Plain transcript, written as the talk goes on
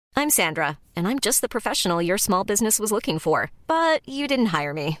I'm Sandra, and I'm just the professional your small business was looking for. But you didn't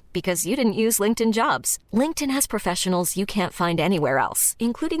hire me because you didn't use LinkedIn Jobs. LinkedIn has professionals you can't find anywhere else,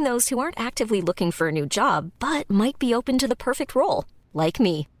 including those who aren't actively looking for a new job, but might be open to the perfect role, like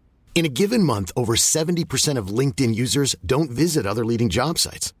me. In a given month, over 70% of LinkedIn users don't visit other leading job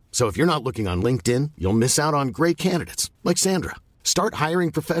sites. So if you're not looking on LinkedIn, you'll miss out on great candidates like Sandra. Start hiring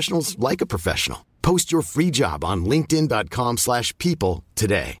professionals like a professional. Post your free job on linkedin.com/people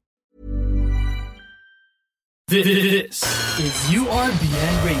today. This is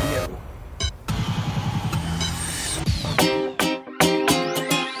URBN Radio.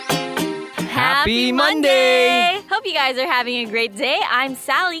 Happy Monday! Hope you guys are having a great day. I'm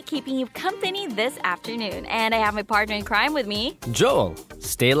Sally, keeping you company this afternoon. And I have my partner in crime with me, Joel.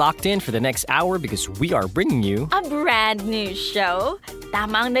 Stay locked in for the next hour because we are bringing you a brand new show.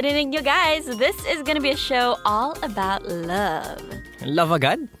 Tamang narinig nyo guys, this is gonna be a show all about love. Love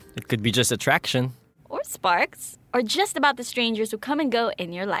agad? It could be just attraction. Or sparks. Or just about the strangers who come and go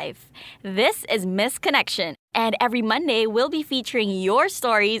in your life. This is Misconnection. And every Monday, we'll be featuring your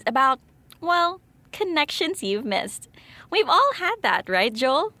stories about, well, connections you've missed. We've all had that, right,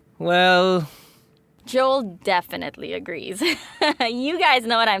 Joel? Well, Joel definitely agrees. You guys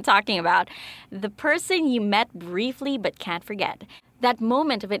know what I'm talking about. The person you met briefly but can't forget. That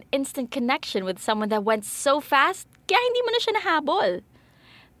moment of an instant connection with someone that went so fast, kaya hindi mo na siya nahabol.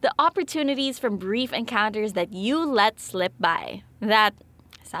 The opportunities from brief encounters that you let slip by. That,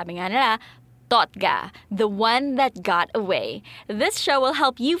 sabi nga nila, Totga, the one that got away. This show will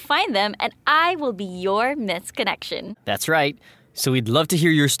help you find them, and I will be your misconnection. That's right. So we'd love to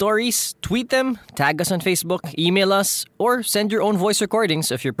hear your stories. Tweet them, tag us on Facebook, email us, or send your own voice recordings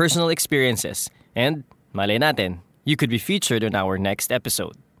of your personal experiences. And, malay natin, you could be featured on our next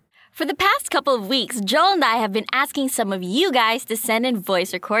episode. For the past couple of weeks, Joel and I have been asking some of you guys to send in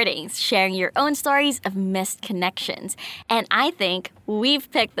voice recordings, sharing your own stories of missed connections. And I think we've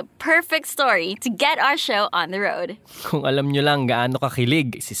picked the perfect story to get our show on the road. Kung alam nyo lang gaano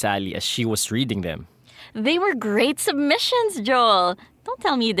kakilig si Sally as she was reading them. They were great submissions, Joel. Don't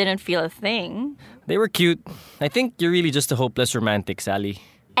tell me you didn't feel a thing. They were cute. I think you're really just a hopeless romantic, Sally.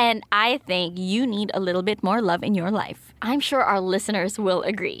 And I think you need a little bit more love in your life. I'm sure our listeners will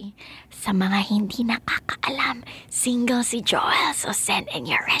agree. Sa mga hindi nakakaalam, single si Joel, so send in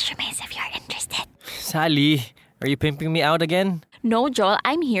your resumes if you're interested. Sally, are you pimping me out again? No, Joel,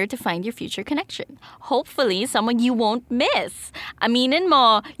 I'm here to find your future connection. Hopefully, someone you won't miss. Aminin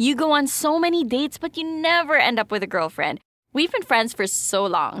mo, you go on so many dates but you never end up with a girlfriend. We've been friends for so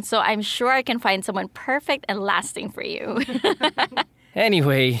long, so I'm sure I can find someone perfect and lasting for you.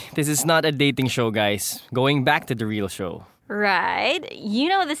 Anyway, this is not a dating show, guys. Going back to the real show. Right? You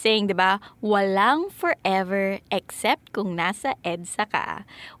know the saying, diba? Walang forever except kung nasa EDSA ka.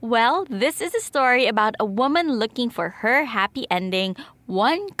 Well, this is a story about a woman looking for her happy ending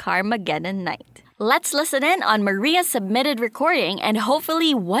one Carmageddon night. Let's listen in on Maria's submitted recording and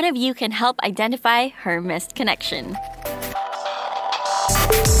hopefully one of you can help identify her missed connection.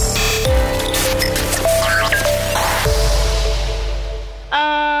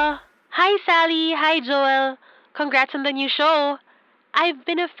 Hi Sally, hi Joel. Congrats on the new show. I've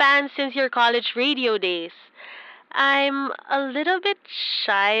been a fan since your college radio days. I'm a little bit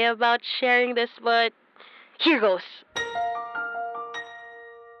shy about sharing this, but here goes.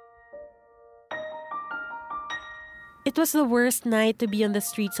 It was the worst night to be on the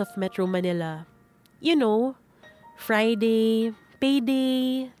streets of Metro Manila. You know, Friday,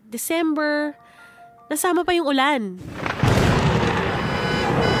 payday, December, nasama pa yung ulan.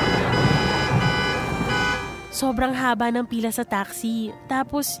 Sobrang haba ng pila sa taxi,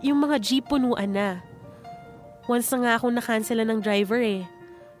 tapos yung mga jeep punuan na. Once na nga akong nakansela ng driver eh.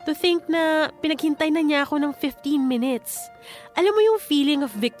 To think na pinaghintay na niya ako ng 15 minutes. Alam mo yung feeling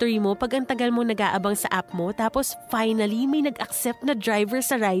of victory mo pag ang tagal mo nag-aabang sa app mo tapos finally may nag-accept na driver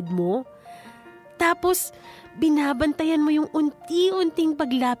sa ride mo? Tapos binabantayan mo yung unti-unting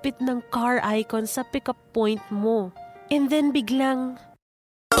paglapit ng car icon sa pickup point mo. And then biglang,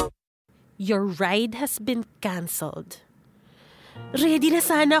 your ride has been cancelled. Ready na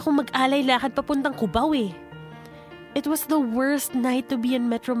sana akong mag-alay lakad papuntang Cubao eh. It was the worst night to be in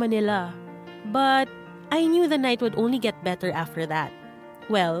Metro Manila. But I knew the night would only get better after that.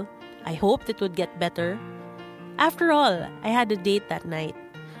 Well, I hoped it would get better. After all, I had a date that night.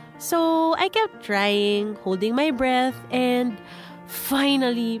 So I kept trying, holding my breath, and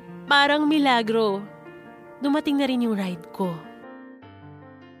finally, parang milagro, dumating na rin yung ride ko.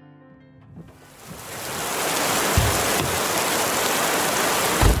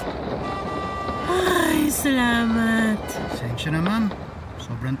 Ay, salamat. Pasensya na, ma'am.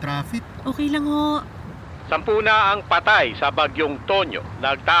 Sobrang traffic. Okay lang ho. 10 na ang patay sa bagyong Tonyo.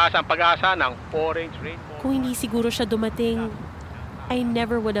 Nagtaas ang pag-asa ng orange rainbow. Kung hindi siguro siya dumating, I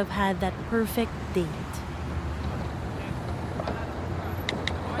never would have had that perfect date.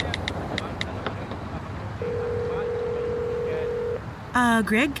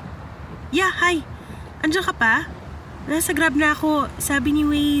 Greg? Yeah, hi. Andiyan ka pa? Nasa Grab na ako. Sabi ni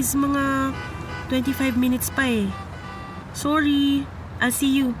Waze, mga 25 minutes pa eh. Sorry. I'll see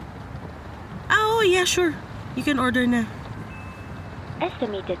you. Oh, yeah, sure. You can order na.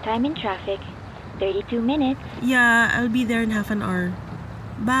 Estimated time in traffic, 32 minutes. Yeah, I'll be there in half an hour.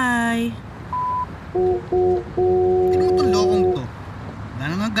 Bye. Sino itong lokong to? Wala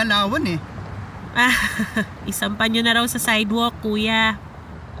na nga galawan eh. Isampan nyo na raw sa sidewalk, kuya.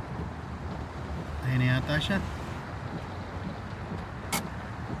 Ayun na yata siya.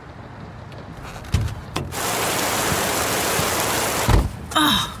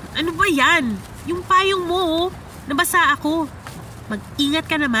 Ano ba yan? Yung payong mo, nabasa ako. Mag-ingat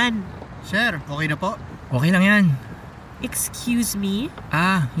ka naman. Sir, okay na po? Okay lang yan. Excuse me?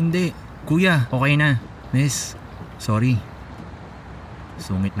 Hindi. Kuya, okay na. Miss, sorry.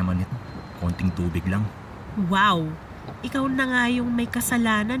 Sungit naman ito. Konting tubig lang. Wow. Ikaw na nga yung may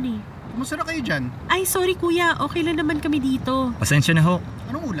kasalanan eh. Kumusta na kayo dyan? Ay, sorry kuya. Okay lang naman kami dito. Pasensya na ho.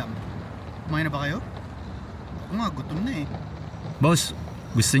 Anong ulam? Kumain na ba kayo? Ako nga, gutom na eh. Boss,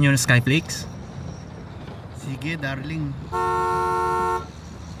 gusto niyo ng Skyflakes? Sige, darling.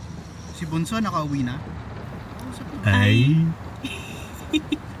 Si Bunso nakauwi na? Ay.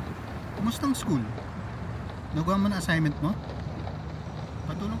 Kumusta ang school? Nagawa mo na assignment mo?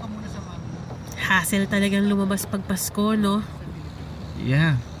 Patulong ka muna sa mami. Hassle talagang lumabas pag Pasko, no?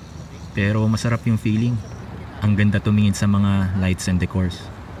 Yeah. Pero masarap yung feeling. Ang ganda tumingin sa mga lights and decors.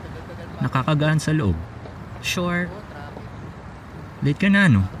 Nakakagaan sa loob. Sure. Late ka na,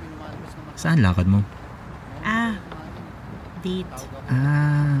 no? Saan lakad mo? Date.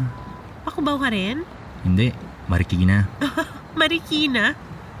 Pakubaw ka rin? Hindi. Marikina. Marikina?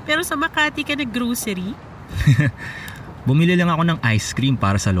 Pero sa Makati ka nag-grocery? Bumili lang ako ng ice cream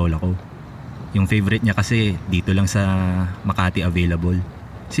para sa lola ko. Yung favorite niya kasi dito lang sa Makati available.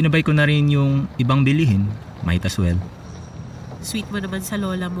 Sinabay ko na rin yung ibang bilihin. Might as well. Sweet mo naman sa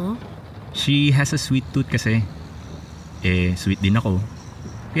lola mo? She has a sweet tooth kasi. Sweet din ako.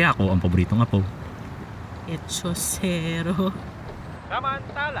 Kaya ako ang paboritong apo. Etchosero.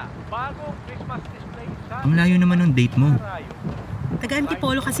 Samantala, bagong Christmas display sa... Ang layo naman ng date mo.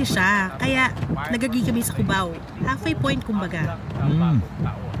 Taga-Antipolo kasi siya, kaya nagagi kami sa Cubao. Halfway point kumbaga.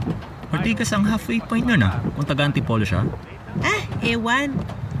 Ortigas ang halfway point nun kung taga-Antipolo siya. Ewan.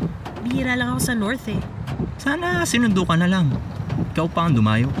 Bihira lang ako sa North eh. Sana sinundo ka na lang. Ikaw pa ang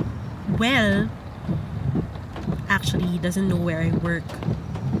dumayo. Well, actually he doesn't know where I work.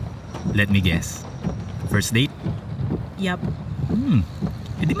 Let me guess. First date? Yup.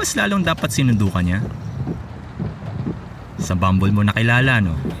 Di mas lalong dapat sinundo ka niya. Sa Bumble mo nakilala,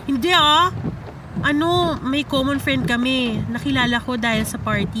 no? Hindi may common friend kami. Nakilala ko dahil sa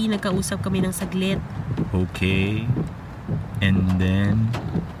party, nagkausap kami ng saglit. Okay. And then?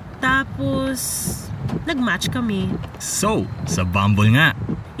 Tapos, nag-match kami. So, sa Bumble nga?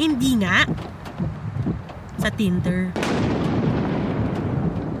 Hindi nga. Sa Tinder.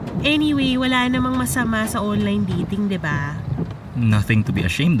 Anyway, wala namang masama sa online dating, diba? Nothing to be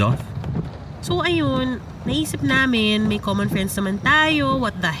ashamed of. So ayun, naisip namin may common friends naman tayo.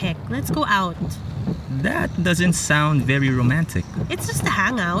 What the heck? Let's go out. That doesn't sound very romantic. It's just a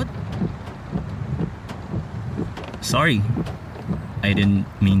hangout. Sorry. I didn't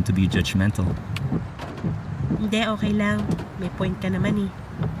mean to be judgmental. Hindi, okay lang. May point ka naman eh.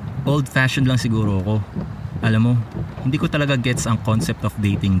 Old-fashioned lang siguro ako. Alam mo, hindi ko talaga gets ang concept of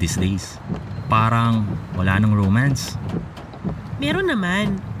dating these days. Parang wala nang romance. Meron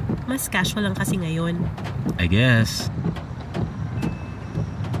naman. Mas casual lang kasi ngayon. I guess.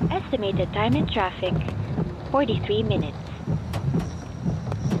 Estimated time in traffic, 43 minutes.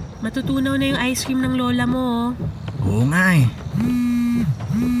 Matutunaw na yung ice cream ng lola mo. Oo nga eh.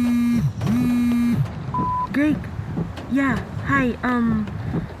 Greg, yeah, hi,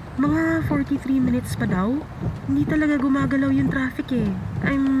 mga 43 minutes pa daw? Hindi talaga gumagalaw yung traffic eh.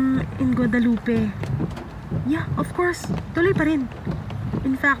 I'm in Guadalupe. Yeah, of course. Tuloy pa rin.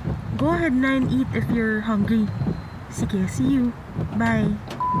 In fact, go ahead na and eat if you're hungry. Sige, see you. Bye.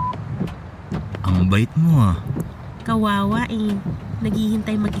 Ang bait mo Kawawa eh.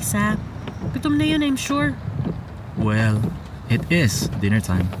 Naghihintay mag-isa. Gutom na yun, I'm sure. Well, it is dinner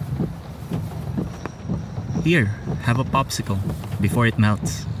time. Here, have a popsicle before it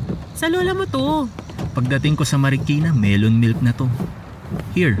melts. Sa lola mo to. Pagdating ko sa Marikina, melon milk na to.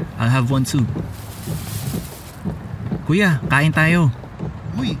 Here, I'll have one too. Kuya, kain tayo.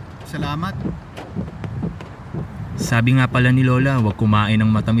 Uy, salamat. Sabi nga pala ni Lola, huwag kumain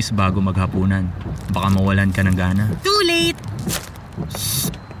ng matamis bago maghapunan. Baka mawalan ka ng gana. Too late!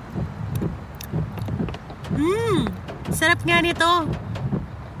 Sarap nga nito.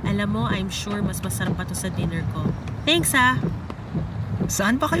 Alam mo, I'm sure mas masarap pa to sa dinner ko. Thanks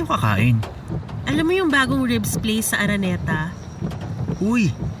Saan pa kayo kakain? Alam mo yung bagong ribs place sa Araneta?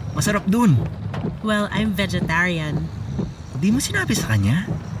 Uy, masarap dun. Well, I'm vegetarian. Di mo sinabi sa kanya?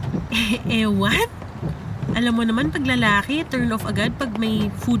 What? Alam mo naman pag lalaki, turn off agad pag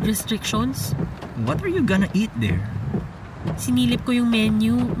may food restrictions. What are you gonna eat there? Sinilip ko yung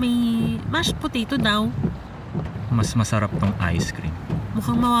menu. May mashed potato daw. Mas masarap tong ice cream.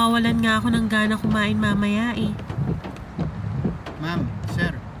 Mukhang mawawalan nga ako ng gana kumain mamaya eh. Ma'am,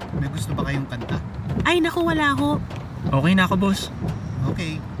 sir, may gusto ba kayong kanta? Ay naku, wala ho. Okay na ako, boss.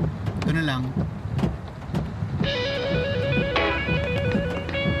 Okay, ito na lang.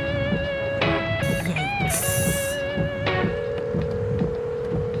 Yikes.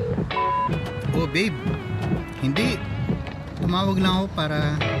 Oh babe, hindi. Tumawag lang ako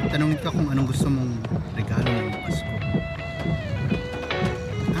para tanungin ka kung anong gusto mong regalo ngayong Pasko.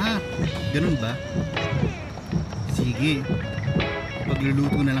 Ganun ba? Sige,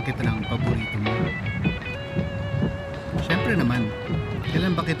 pagluluto na lang kita ng paborito mo. Siyempre naman,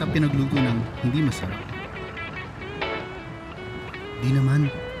 kailan ba kita pinagluto ng hindi masarap? Di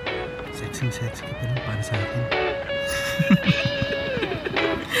naman, sexy ka pa rin para sa akin.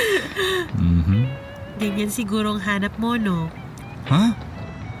 Ganyan siguro ang hanap mo, no? Huh?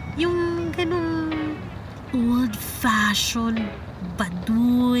 Yung ganung old-fashioned,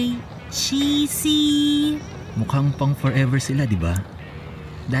 baduy, cheesy. Mukhang pang forever sila, di ba?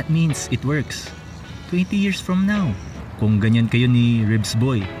 That means it works. 20 years from now, kung ganyan kayo ni Ribs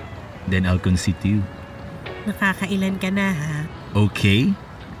Boy, then I'll concede to you. Nakakailan ka na, ha? Okay,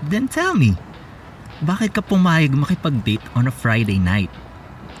 then tell me, bakit ka pumayag makipag-date on a Friday night?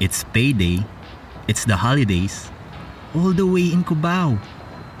 It's payday, it's the holidays, all the way in Cubao,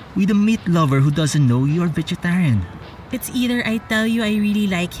 with a meat lover who doesn't know you're vegetarian. It's either I tell you I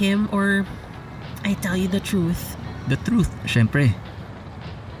really like him or I tell you the truth. The truth, syempre.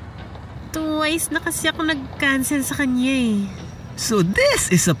 Twice na kasi ako nag-cancel sa kanya eh. So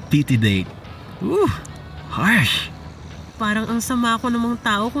this is a pity date. Ooh, harsh. Parang ang sama ko namang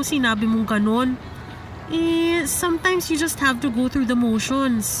tao kung sinabi mong ganon. Sometimes you just have to go through the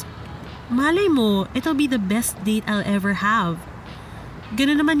motions. Malay mo, it'll be the best date I'll ever have.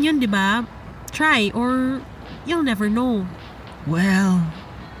 Ganun naman yun, di ba? Try or you'll never know. Well,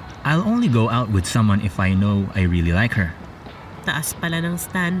 I'll only go out with someone if I know I really like her. Taas pala ng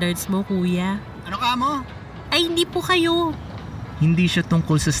standards mo, kuya. Ano ka mo? Ay, hindi po kayo. Hindi siya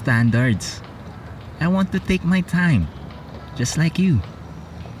tungkol sa standards. I want to take my time, just like you.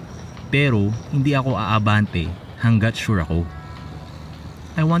 Pero hindi ako aabante hanggat sure ako.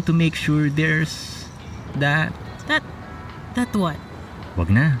 I want to make sure there's that... That what?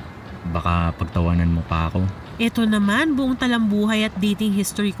 Wag na. Baka pagtawanan mo pa ako. Ito naman, buong talambuhay at dating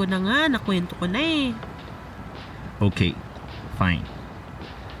history ko na nga, nakwento ko na eh. Okay, fine.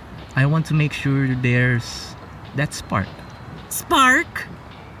 I want to make sure there's that spark. Spark?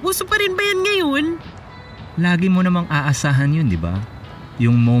 Uso pa rin ba yan ngayon? Lagi mo namang aasahan yun, di ba?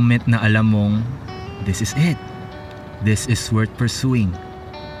 Yung moment na alam mong, this is it. This is worth pursuing.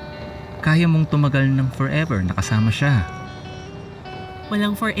 Kaya mong tumagal ng forever nakasama siya.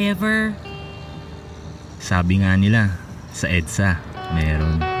 Walang forever. Sabi nga nila, sa EDSA,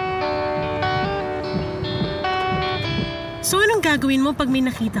 meron. So anong gagawin mo pag may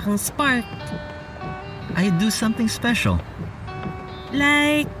nakita kang spark? I do something special.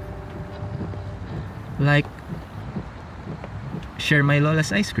 Like, share my Lola's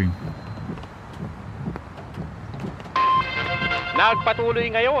ice cream.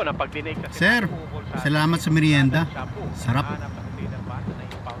 Nagpatuloy ngayon ang pagdinig sa... Sir, salamat sa merienda. Sarap.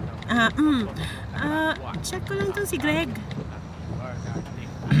 Check ko lang tong si Greg.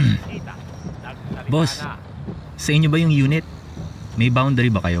 Boss, sa inyo ba yung unit? May boundary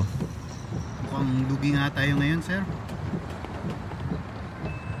ba kayo? Mukhang lugi nga tayo ngayon, sir.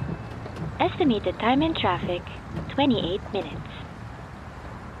 Estimated time in traffic, 28 minutes.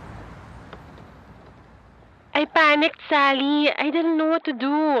 I panicked, Sally. I didn't know what to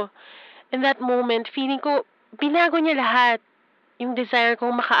do. In that moment, feeling ko, binago niya lahat. Yung desire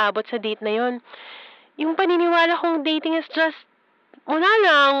kong makaabot sa date na yon. Yung paniniwala kong dating is just, wala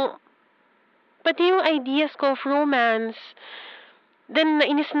lang. Pati yung ideas ko of romance. Then,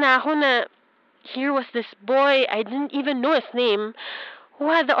 nainis na ako na, here was this boy, I didn't even know his name, Who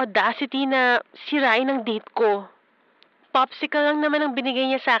had the audacity na sirain ang date ko? Popsicle lang naman ang binigay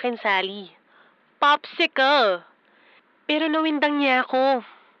niya sa akin, Sally. Popsicle! Pero nawindang niya ako.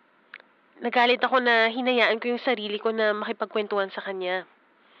 Nagalit ako na hinayaan ko yung sarili ko na makipagkwentuhan sa kanya.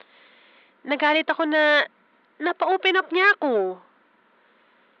 Nagalit ako na napa-open up niya ako.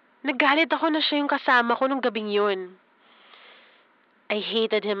 Nagalit ako na siya yung kasama ko nung gabing yun. I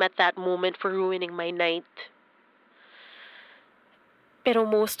hated him at that moment for ruining my night. Pero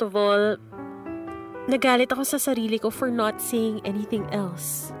most of all, nagalit ako sa sarili ko for not saying anything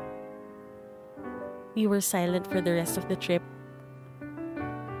else. We were silent for the rest of the trip.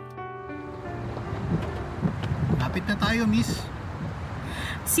 Lapit na tayo, miss.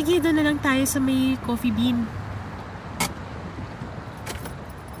 Sige, doon na lang tayo sa may coffee bean.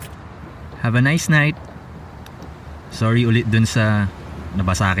 Have a nice night. Sorry ulit dun sa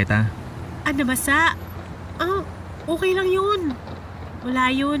nabasa kita. Ah, nabasa? Ah, okay lang yun.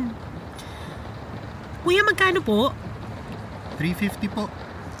 Wala yun. Kuya, magkano po? $3.50 po.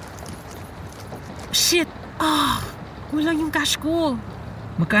 Shit! Kulang yung cash ko.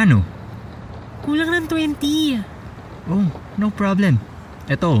 Magkano? Kulang ng 20. Oh, no problem.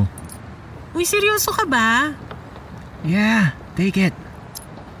 Eto. Uy, seryoso ka ba? Yeah, take it.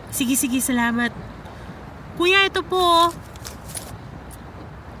 Sige, salamat. Kuya, ito po.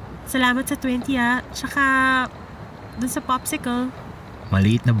 Salamat sa 20 Tsaka, dun sa popsicle.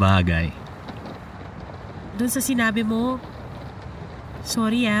 Maliit na bagay. Dun sa sinabi mo.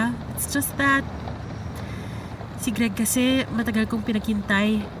 Sorry It's just that si Greg kasi matagal kong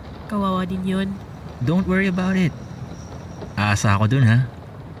pinaghintay. Kawawa din yun. Don't worry about it. Aasa ako dun, ha?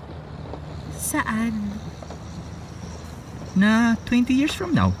 Saan? Na 20 years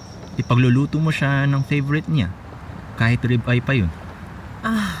from now, ipagluluto mo siya ng favorite niya. Kahit ribeye pa yun.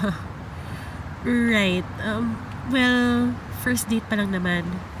 Right. Well, first date pa lang naman.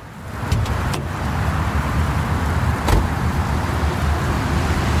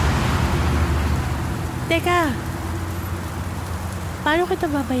 Teka, paano kita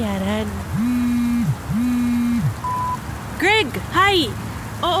babayaran? Greg! Hi!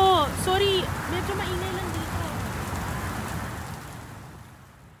 Oo, sorry. Medyo maingay lang dito.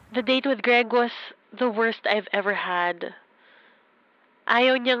 The date with Greg was the worst I've ever had.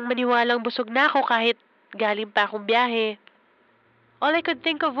 Ayaw niyang maniwalang busog na ako kahit galing pa akong biyahe. All I could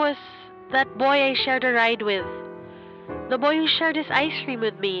think of was that boy I shared a ride with. The boy who shared his ice cream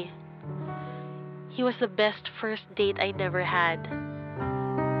with me. He was the best first date I never had.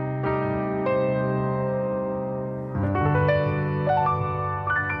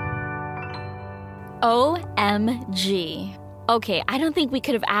 OMG. Okay, I don't think we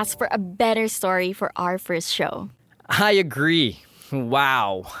could have asked for a better story for our first show. I agree.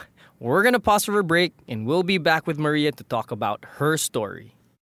 Wow. We're gonna pause for a break and we'll be back with Maria to talk about her story.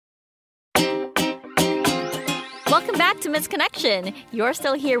 Welcome back to Misconnection. You're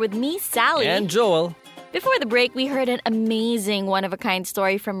still here with me, Sally. And Joel. Before the break, we heard an amazing one-of-a-kind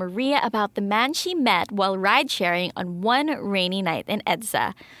story from Maria about the man she met while ride-sharing on one rainy night in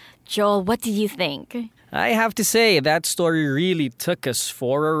EDSA. Joel, what did you think? I have to say, that story really took us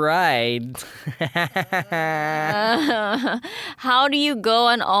for a ride. How do you go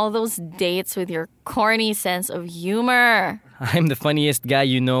on all those dates with your corny sense of humor? I'm the funniest guy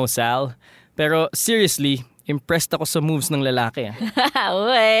you know, Sal. Pero seriously, impressed ako sa moves ng lalaki.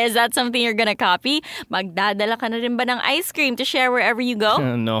 Uy, is that something you're gonna copy? Magdadala ka na rin ba ng ice cream to share wherever you go?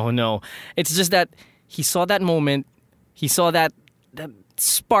 No. It's just that he saw that moment, he saw that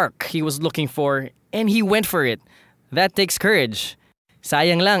spark he was looking for, and he went for it. That takes courage.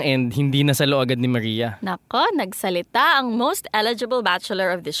 Sayang lang and hindi nasalo agad ni Maria. Nako, nagsalita ang most eligible bachelor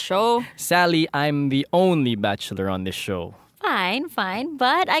of this show. Sally, I'm the only bachelor on this show. Fine.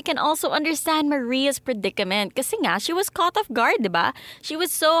 But I can also understand Maria's predicament kasi nga, she was caught off guard, diba? She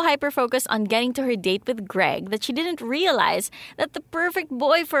was so hyper-focused on getting to her date with Greg that she didn't realize that the perfect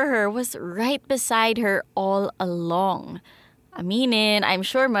boy for her was right beside her all along. Aminin, I'm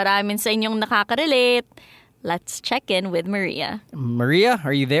sure maraming sa inyong nakaka-relate. Let's check in with Maria. Maria,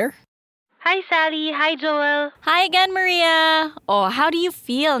 are you there? Hi, Sally. Hi, Joel. Hi again, Maria. Oh, how do you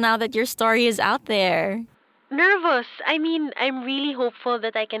feel now that your story is out there? Nervous. I mean, I'm really hopeful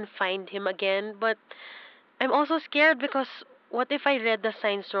that I can find him again, but I'm also scared because what if I read the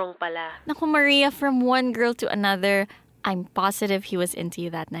signs wrong pala? Naku, Maria, from one girl to another, I'm positive he was into you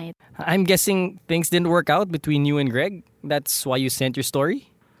that night. I'm guessing things didn't work out between you and Greg. That's why you sent your story?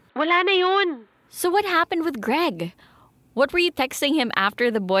 Wala na yun. So what happened with Greg? What were you texting him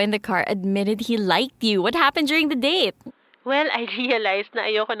after the boy in the car admitted he liked you? What happened during the date? Well, I realized na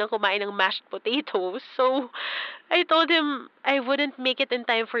ayoko nang kumain ng mashed potatoes. So, I told him I wouldn't make it in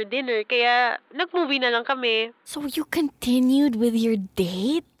time for dinner. Kaya, nag-movie na lang kami. So you continued with your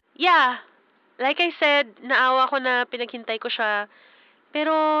date? Yeah. Like I said, naawa ko na pinaghintay ko siya.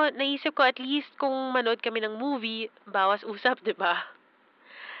 Pero, naisip ko at least kung manood kami ng movie, bawas usap, diba?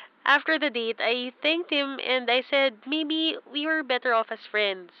 After the date, I thanked him and I said maybe we were better off as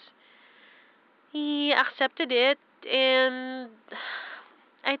friends. He accepted it. And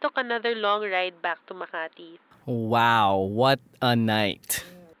I took another long ride back to Makati. Wow, what a night.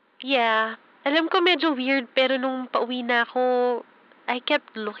 Yeah, alam ko medyo weird pero nung pauwi na ako, I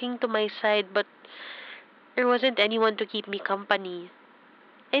kept looking to my side but there wasn't anyone to keep me company.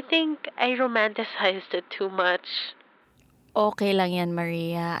 I think I romanticized it too much. Okay lang yan,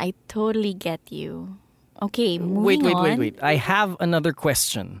 Maria. I totally get you. Okay, moving on. Wait. I have another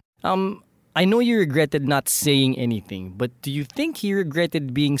question. I know you regretted not saying anything, but do you think he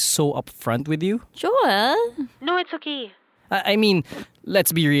regretted being so upfront with you? Joel? No, it's okay. I mean,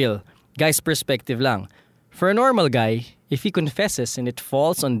 let's be real. Guy's perspective lang. For a normal guy, if he confesses and it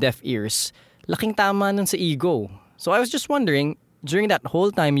falls on deaf ears, laking tama nun sa ego. So I was just wondering, during that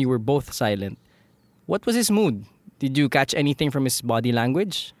whole time you were both silent, what was his mood? Did you catch anything from his body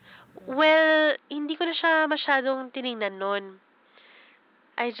language? Well, hindi ko na siya masyadong tiningnan nun.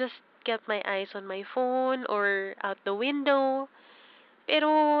 I just kept my eyes on my phone or out the window.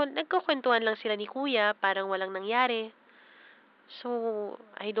 Pero nagkukwentuhan lang sila ni Kuya, parang walang nangyari. So,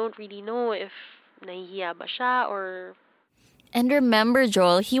 I don't really know if nahihiya ba siya or... And remember,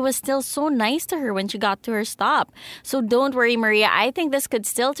 Joel, he was still so nice to her when she got to her stop. So don't worry, Maria. I think this could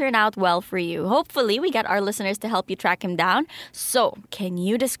still turn out well for you. Hopefully, we get our listeners to help you track him down. So, can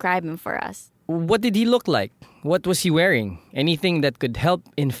you describe him for us? What did he look like? What was he wearing? Anything that could help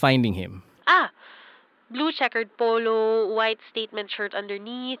in finding him? Blue checkered polo, white statement shirt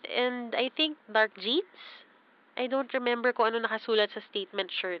underneath, and I think dark jeans? I don't remember kung ano nakasulat sa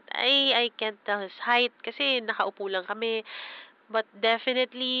statement shirt. I can't tell his height kasi nakaupo lang kami. But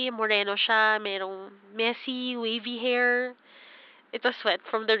definitely, moreno siya, merong messy, wavy hair. It was wet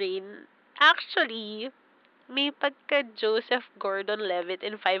from the rain. Actually, may pagka-Joseph Gordon-Levitt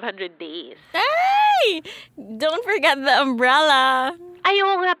in 500 Days. Hey! Don't forget the umbrella.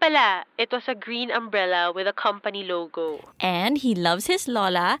 Oo nga pala. It was a green umbrella with a company logo. And he loves his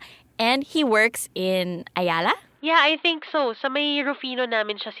Lola. And he works in Ayala? Yeah, I think so. Sa may Rufino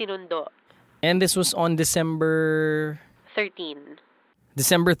namin siya sinundo. And this was on December 13.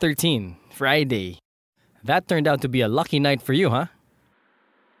 December 13, Friday. That turned out to be a lucky night for you, huh?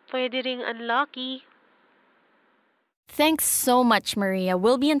 Pwede ring unlucky. Thanks so much, Maria.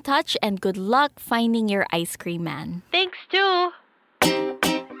 We'll be in touch and good luck finding your ice cream man. Thanks too.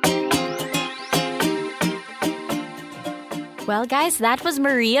 Well, guys, that was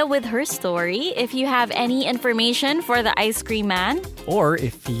Maria with her story. If you have any information for the ice cream man, or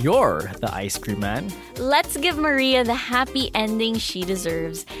if you're the ice cream man, let's give Maria the happy ending she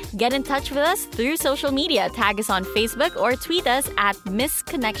deserves. Get in touch with us through social media. Tag us on Facebook or tweet us at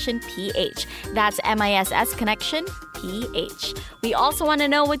MissConnectionPH. That's MISS Connection PH. We also want to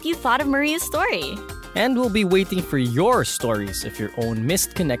know what you thought of Maria's story. And we'll be waiting for your stories of your own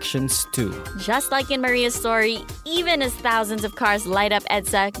missed connections too. Just like in Maria's story, even as thousands of cars light up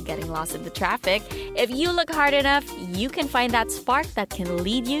EDSA, getting lost in the traffic, if you look hard enough, you can find that spark that can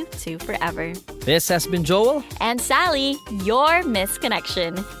lead you to forever. This has been Joel. And Sally, your Missed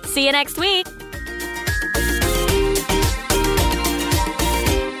Connection. See you next week.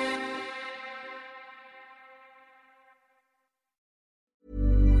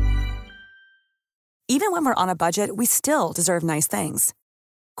 Even when we're on a budget, we still deserve nice things.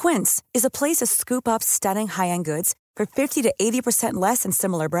 Quince is a place to scoop up stunning high-end goods for 50 to 80% less than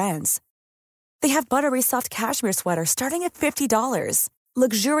similar brands. They have buttery soft cashmere sweaters starting at $50,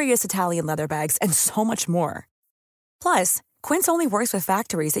 luxurious Italian leather bags, and so much more. Plus, Quince only works with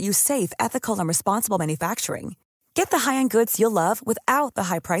factories that use safe, ethical, and responsible manufacturing. Get the high-end goods you'll love without the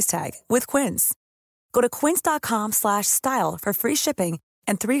high price tag with Quince. Go to quince.com/style for free shipping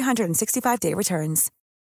and 365-day returns.